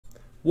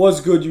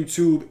What's good,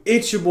 YouTube?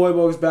 It's your boy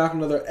Bugs back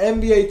with another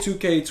NBA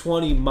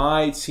 2K20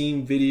 My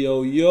Team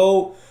video.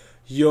 Yo,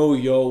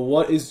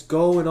 what is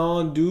going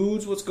on,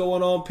 dudes? What's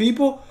going on,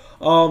 people?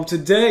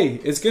 Today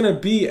it's gonna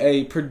be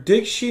a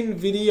prediction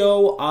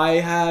video.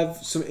 I have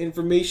some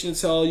information to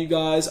tell you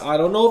guys. I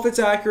don't know if it's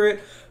accurate,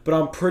 but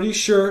I'm pretty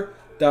sure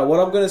that what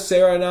I'm gonna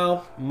say right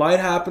now might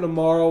happen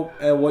tomorrow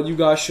and what you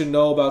guys should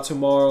know about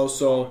tomorrow.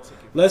 So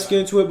let's get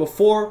into it.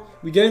 Before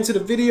we get into the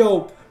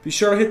video, be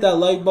sure to hit that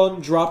like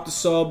button, drop the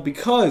sub,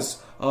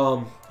 because,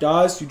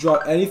 guys, you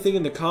drop anything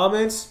in the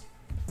comments,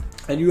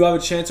 and you have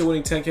a chance of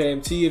winning 10K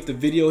MT if the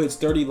video hits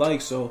 30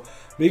 likes. So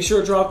make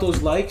sure to drop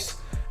those likes,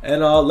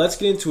 and let's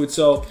get into it.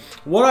 So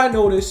what I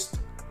noticed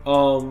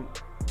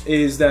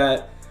is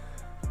that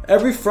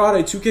every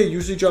Friday, 2K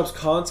usually drops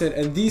content,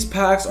 and these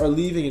packs are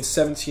leaving in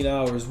 17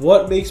 hours.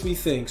 What makes me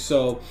think?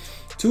 So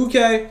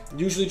 2K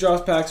usually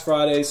drops packs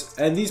Fridays,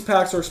 and these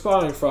packs are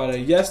expiring Friday.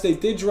 Yes, they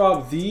did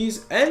drop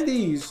these and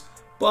these,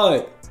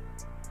 but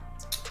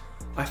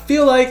I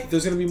feel like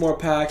there's going to be more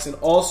packs, and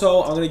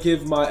also I'm going to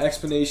give my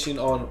explanation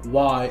on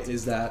why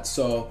is that.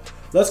 So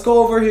let's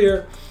go over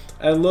here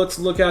and let's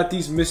look at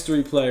these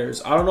mystery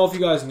players. I don't know if you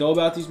guys know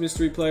about these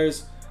mystery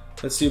players.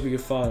 Let's see if we can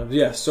find them.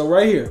 Yeah, so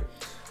right here.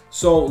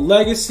 So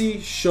Legacy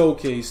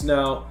Showcase.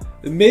 Now,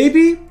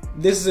 maybe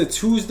this is a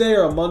Tuesday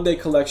or a Monday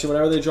collection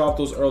whenever they drop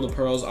those Earl of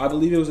Pearls. I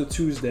believe it was a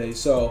Tuesday.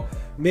 So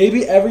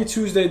maybe every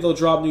Tuesday they'll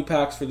drop new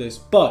packs for this.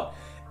 But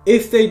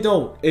if they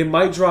don't, it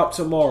might drop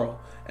tomorrow.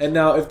 And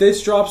now, if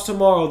this drops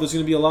tomorrow, there's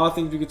going to be a lot of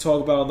things we could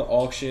talk about on the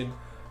auction.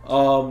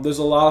 There's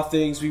a lot of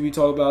things we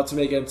talk about to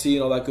make MT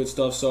and all that good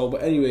stuff. So,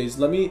 but anyways,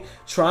 let me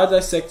try to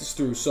dissect this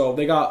through. So,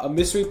 they got a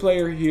mystery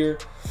player here.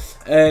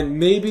 And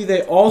maybe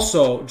they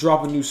also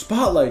drop a new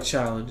Spotlight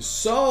Challenge.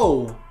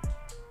 So,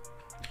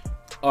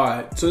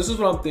 alright. So, this is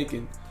what I'm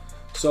thinking.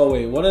 So,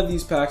 wait. When do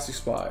these packs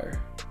expire?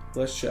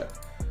 Let's check.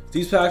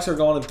 These packs are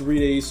gone in 3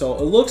 days. So,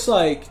 it looks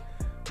like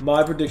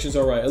my predictions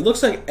are right. It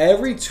looks like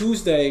every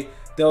Tuesday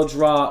they'll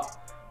drop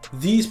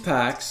these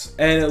packs,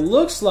 and it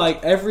looks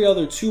like every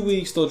other 2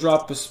 weeks they'll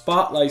drop a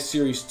Spotlight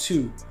Series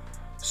 2.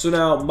 So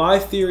now my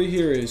theory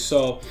here is,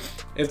 so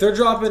if they're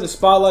dropping the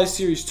Spotlight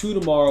Series 2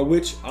 tomorrow,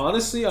 which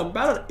honestly I'm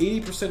about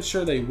 80%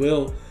 sure they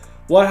will,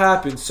 what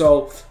happens?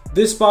 So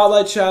this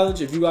Spotlight Challenge,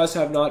 if you guys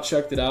have not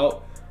checked it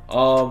out,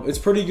 it's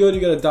pretty good. You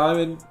get a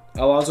diamond,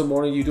 Alonzo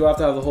Mourning. You do have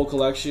to have the whole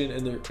collection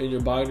in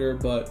your binder,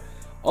 but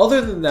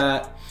other than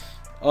that,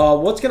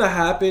 what's going to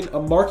happen,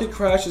 a market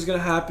crash is going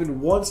to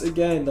happen once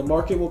again. The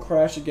market will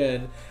crash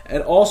again.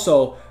 And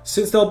also,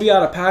 since they'll be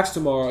out of packs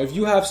tomorrow, if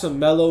you have some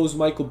Mellows,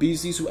 Michael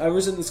Beasleys,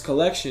 whoever's in this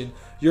collection,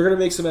 you're going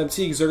to make some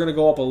MT because they're going to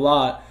go up a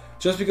lot.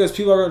 Just because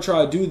people are going to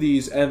try to do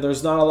these, and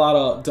there's not a lot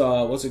of,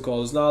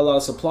 there's not a lot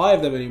of supply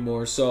of them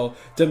anymore. So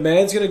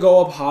demand's going to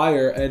go up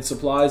higher, and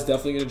supply is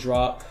definitely going to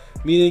drop.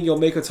 Meaning you'll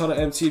make a ton of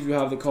MT if you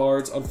have the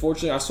cards.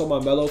 Unfortunately, I sold my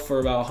Mellow for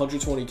about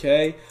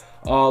 120K.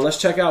 Let's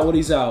check out what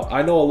he's out.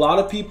 I know a lot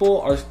of people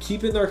are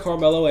keeping their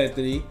Carmelo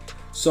Anthony,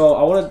 so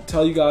I want to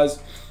tell you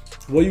guys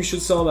what you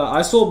should sell him at.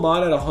 I sold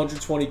mine at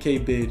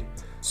 120K bid.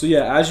 So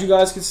yeah, as you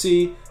guys can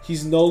see,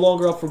 he's no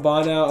longer up for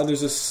buy now, and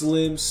there's a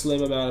slim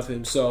amount of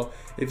him. So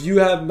if you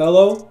have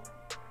Melo,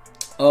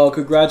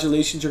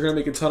 congratulations, you're gonna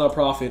make a ton of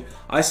profit.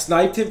 I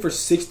sniped him for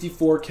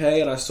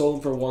 64K and I sold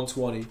him for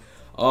 120.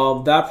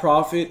 That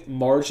profit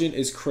margin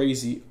is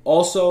crazy.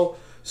 Also,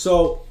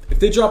 so if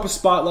they drop a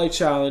Spotlight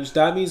Challenge,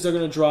 that means they're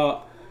going to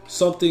drop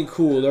something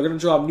cool. They're going to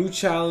drop new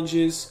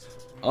challenges,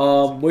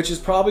 which is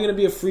probably going to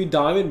be a free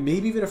diamond,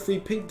 maybe even a free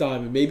pink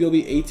diamond. Maybe it'll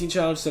be 18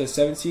 challenge instead of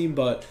 17,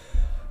 but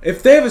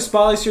if they have a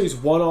Spotlight Series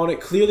 1 on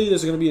it, clearly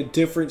there's going to be a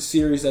different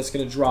series that's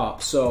going to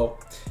drop. So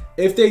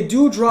if they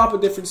do drop a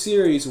different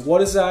series,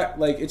 what is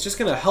that? Like, it's just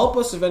going to help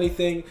us, if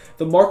anything.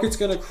 The market's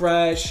going to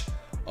crash.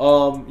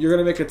 You're going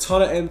to make a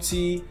ton of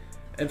MT.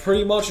 And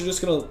pretty much you're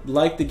just going to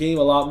like the game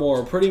a lot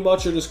more. Pretty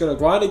much you're just going to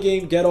grind a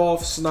game, get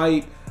off,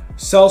 snipe,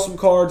 sell some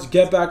cards,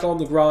 get back on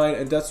the grind,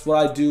 and that's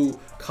what I do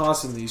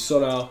constantly. So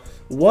now,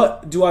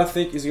 what do I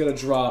think is going to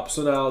drop?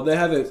 So now they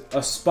have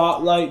a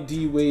Spotlight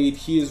D Wade.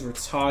 He is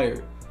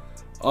retired.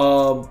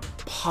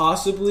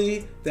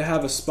 Possibly they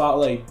have a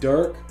Spotlight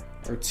Dirk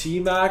or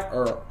T-Mac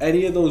or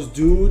any of those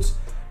dudes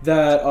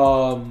that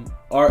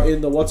are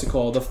in the,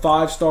 the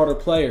 5 starter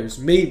players.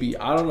 Maybe.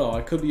 I don't know.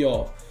 I could be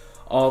off.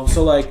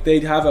 So like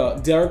they'd have a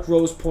Derrick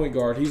Rose point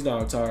guard. He's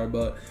not retired,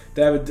 but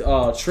they have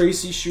a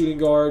Tracy shooting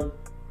guard,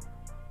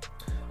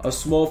 a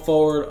small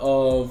forward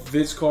of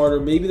Vince Carter.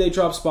 Maybe they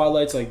drop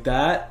spotlights like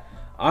that.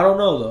 I don't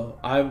know though.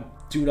 I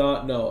do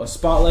not know. A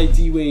Spotlight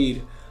D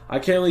Wade. I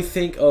can't really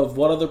think of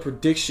what other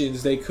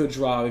predictions they could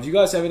drop. If you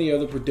guys have any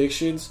other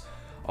predictions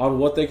on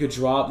what they could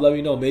drop, let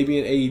me know. Maybe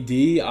an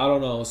AD. I don't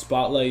know.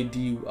 Spotlight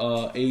D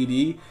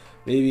AD.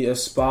 Maybe a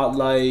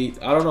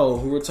Spotlight, I don't know,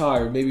 who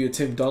retired. Maybe a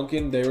Tim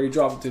Duncan. They already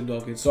dropped a Tim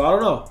Duncan. So, I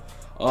don't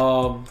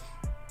know.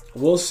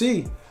 We'll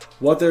see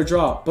what they're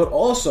dropped. But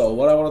also,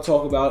 what I want to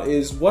talk about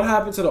is what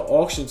happened to the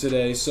auction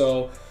today.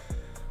 So,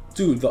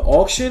 Dude, the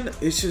auction,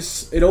 it's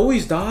just, it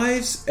always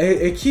dies.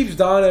 It keeps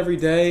dying every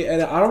day,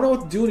 and I don't know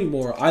what to do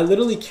anymore. I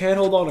literally can't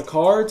hold on to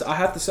cards. I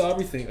have to sell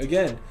everything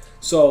again.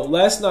 So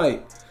last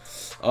night,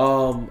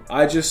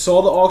 I just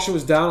saw the auction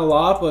was down a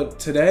lot, but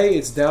today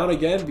it's down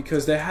again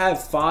because they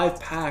have 5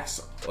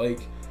 packs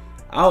like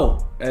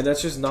out, and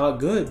that's just not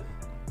good.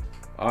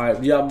 All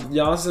right, yeah,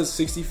 Giannis at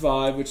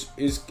 65, which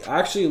is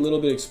actually a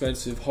little bit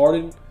expensive.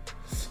 Harden.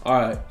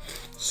 All right,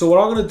 so what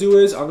I'm gonna do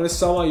is I'm gonna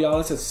sell my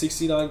Giannis at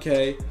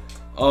 69K.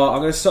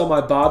 I'm going to sell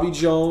my Bobby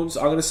Jones.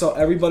 I'm going to sell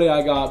everybody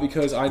I got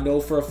because I know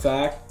for a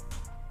fact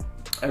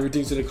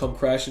everything's going to come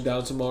crashing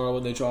down tomorrow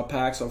when they drop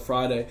packs on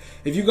Friday.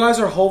 If you guys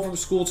are home from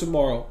school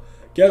tomorrow,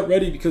 get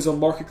ready because a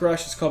market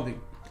crash is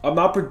coming. I'm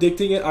not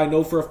predicting it. I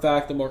know for a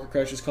fact the market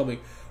crash is coming.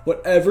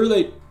 Whatever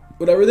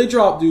they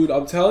drop, dude,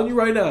 I'm telling you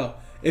right now,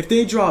 if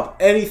they drop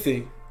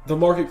anything, the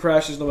market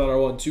crashes no matter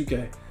what in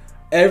 2K.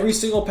 Every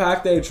single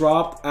pack they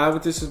dropped,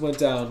 Amethyst has went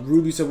down.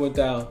 Rubies have went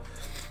down.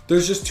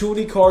 There's just too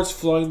many cards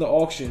flooding the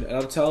auction, and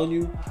I'm telling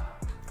you,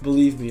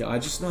 believe me, I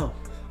just know.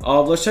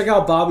 Let's check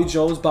out Bobby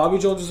Jones. Bobby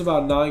Jones was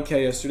about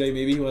 9K yesterday.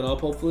 Maybe he went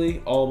up,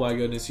 hopefully. Oh my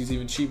goodness, he's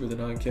even cheaper than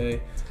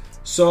 9K.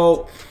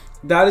 So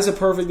that is a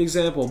perfect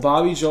example.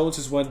 Bobby Jones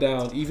has went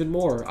down even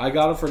more. I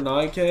got him for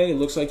 9K. It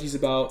looks like he's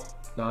about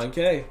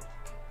 9K.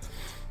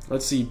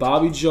 Let's see,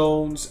 Bobby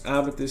Jones,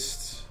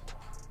 Amethyst.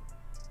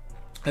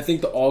 I think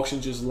the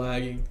auction's just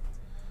lagging.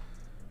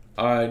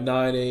 Alright,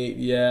 9.8.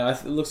 Yeah,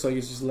 it looks like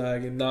it's just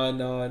lagging.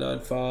 9.9,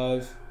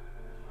 9.5,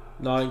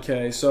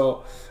 9K.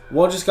 So,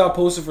 one just got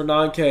posted for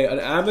 9K. An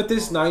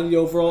Amethyst 90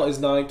 overall is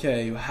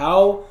 9K.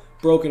 How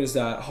broken is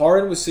that?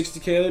 Harden was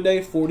 60K the other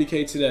day,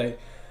 40K today.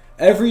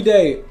 Every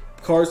day,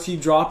 cards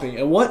keep dropping.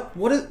 And why?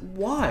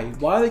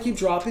 Why do they keep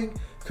dropping?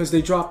 Because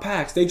they drop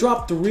packs. They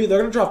drop 3. They're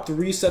going to drop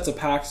 3 sets of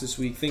packs this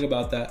week. Think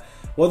about that.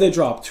 What they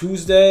drop?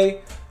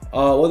 Tuesday.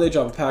 What they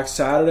drop? Packs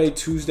Saturday,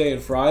 Tuesday,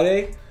 and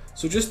Friday.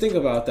 So just think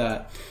about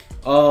that.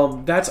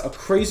 That's a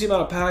crazy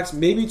amount of packs.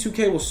 Maybe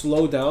 2K will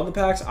slow down the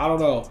packs. I don't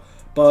know.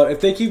 But if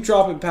they keep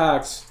dropping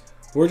packs,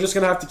 we're just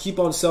going to have to keep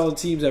on selling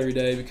teams every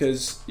day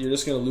because you're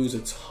just going to lose a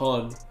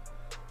ton.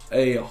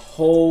 A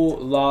whole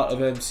lot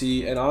of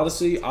MC. And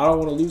honestly, I don't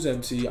want to lose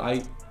MC.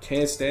 I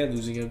can't stand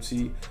losing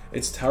MC.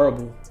 It's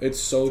terrible. It's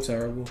so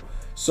terrible.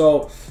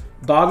 So,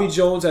 Bobby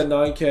Jones at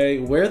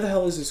 9K. Where the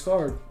hell is this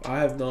card? I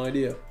have no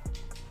idea.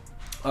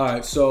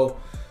 Alright, so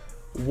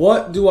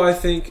what do I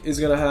think is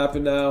going to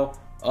happen now?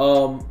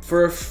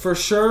 For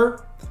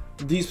sure,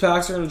 these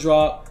packs are going to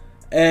drop,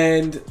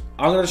 and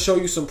I'm going to show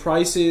you some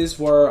prices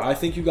where I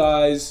think you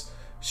guys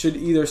should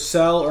either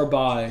sell or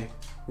buy.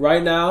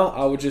 Right now,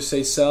 I would just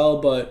say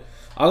sell, but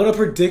I'm going to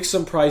predict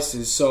some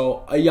prices.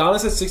 So, a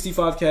Giannis at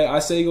 65K, I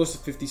say he goes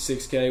to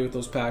 56K with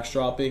those packs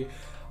dropping.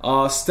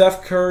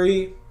 Steph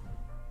Curry,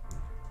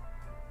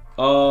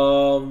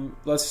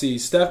 let's see,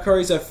 Steph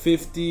Curry's at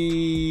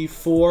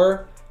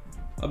 54.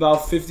 About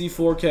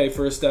 54K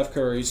for a Steph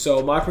Curry.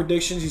 So my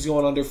predictions, he's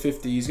going under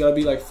 50. He's got to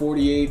be like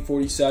 48,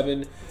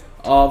 47.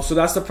 So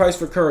that's the price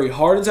for Curry.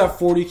 Harden's at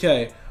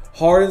 40K.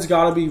 Harden's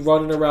got to be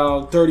running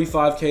around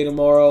 35K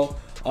tomorrow.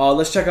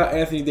 Let's check out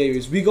Anthony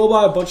Davis. We go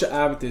by a bunch of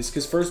Amethysts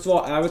because first of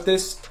all,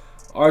 Amethysts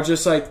are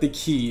just like the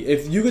key.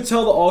 If you could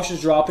tell the auction's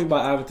dropping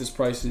by Amethyst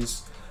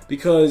prices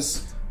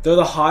because they're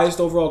the highest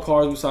overall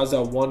cards besides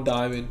that one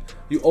diamond.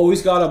 You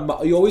always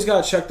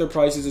gotta check their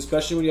prices,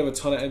 especially when you have a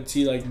ton of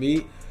MT like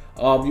me.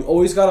 You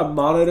always got to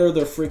monitor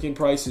their freaking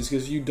prices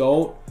because if you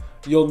don't,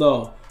 you'll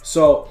know.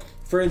 So,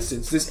 for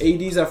instance, this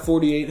AD's at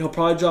 48. He'll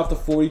probably drop to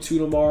 42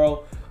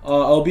 tomorrow.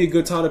 It'll be a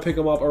good time to pick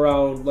him up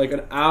around like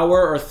an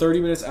hour or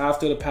 30 minutes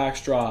after the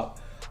packs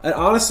drop. And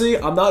honestly,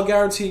 I'm not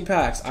guaranteeing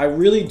packs. I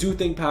really do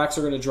think packs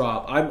are going to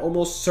drop. I'm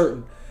almost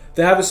certain.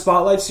 They have a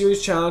Spotlight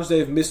Series challenge. They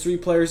have mystery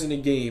players in the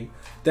game.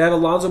 They have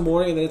Alonzo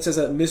Mourning, and then it says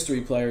that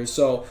mystery players.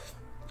 So,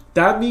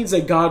 that means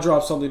they gotta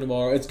drop something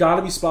tomorrow. It's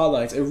gotta be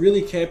spotlights. It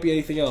really can't be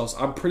anything else.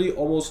 I'm pretty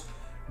almost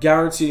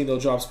guaranteeing they'll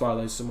drop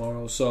spotlights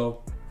tomorrow.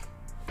 So,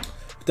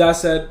 with that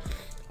said,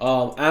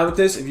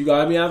 Amethyst, if you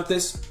got any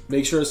Amethyst,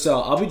 make sure to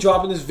sell. I'll be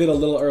dropping this vid a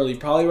little early,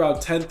 probably around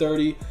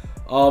 10:30,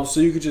 so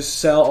you could just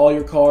sell all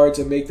your cards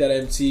and make that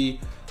MT.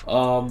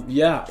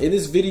 Yeah, in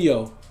this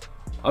video,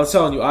 I'm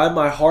telling you, I have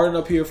my Harden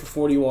up here for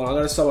 41. I'm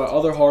gonna sell my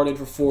other Harden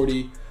for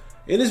 40.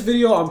 In this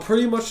video, I'm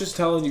pretty much just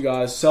telling you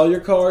guys, sell your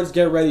cards,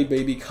 get ready,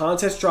 baby.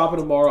 Contest dropping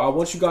tomorrow. I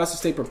want you guys to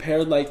stay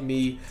prepared like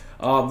me.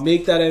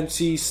 Make that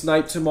MT,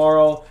 snipe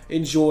tomorrow,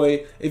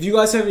 enjoy. If you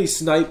guys have any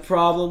snipe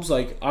problems,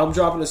 like I'm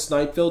dropping a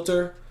snipe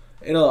filter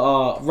in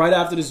right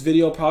after this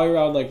video, probably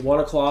around like 1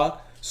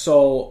 o'clock.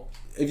 So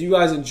if you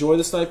guys enjoy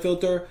the snipe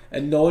filter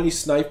and know any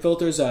snipe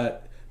filters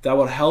that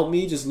would help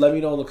me, just let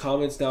me know in the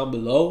comments down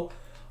below.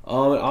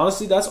 And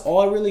honestly, that's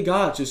all I really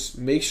got. Just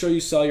make sure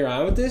you sell your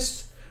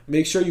Amethyst.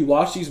 Make sure you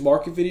watch these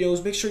market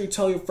videos. Make sure you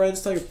tell your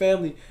friends, tell your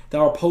family that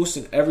we're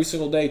posting every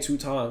single day 2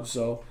 times.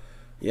 So,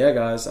 yeah,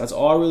 guys, that's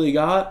all I really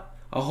got.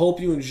 I hope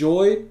you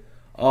enjoyed.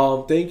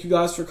 Thank you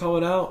guys for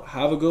coming out.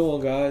 Have a good one,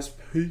 guys.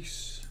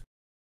 Peace.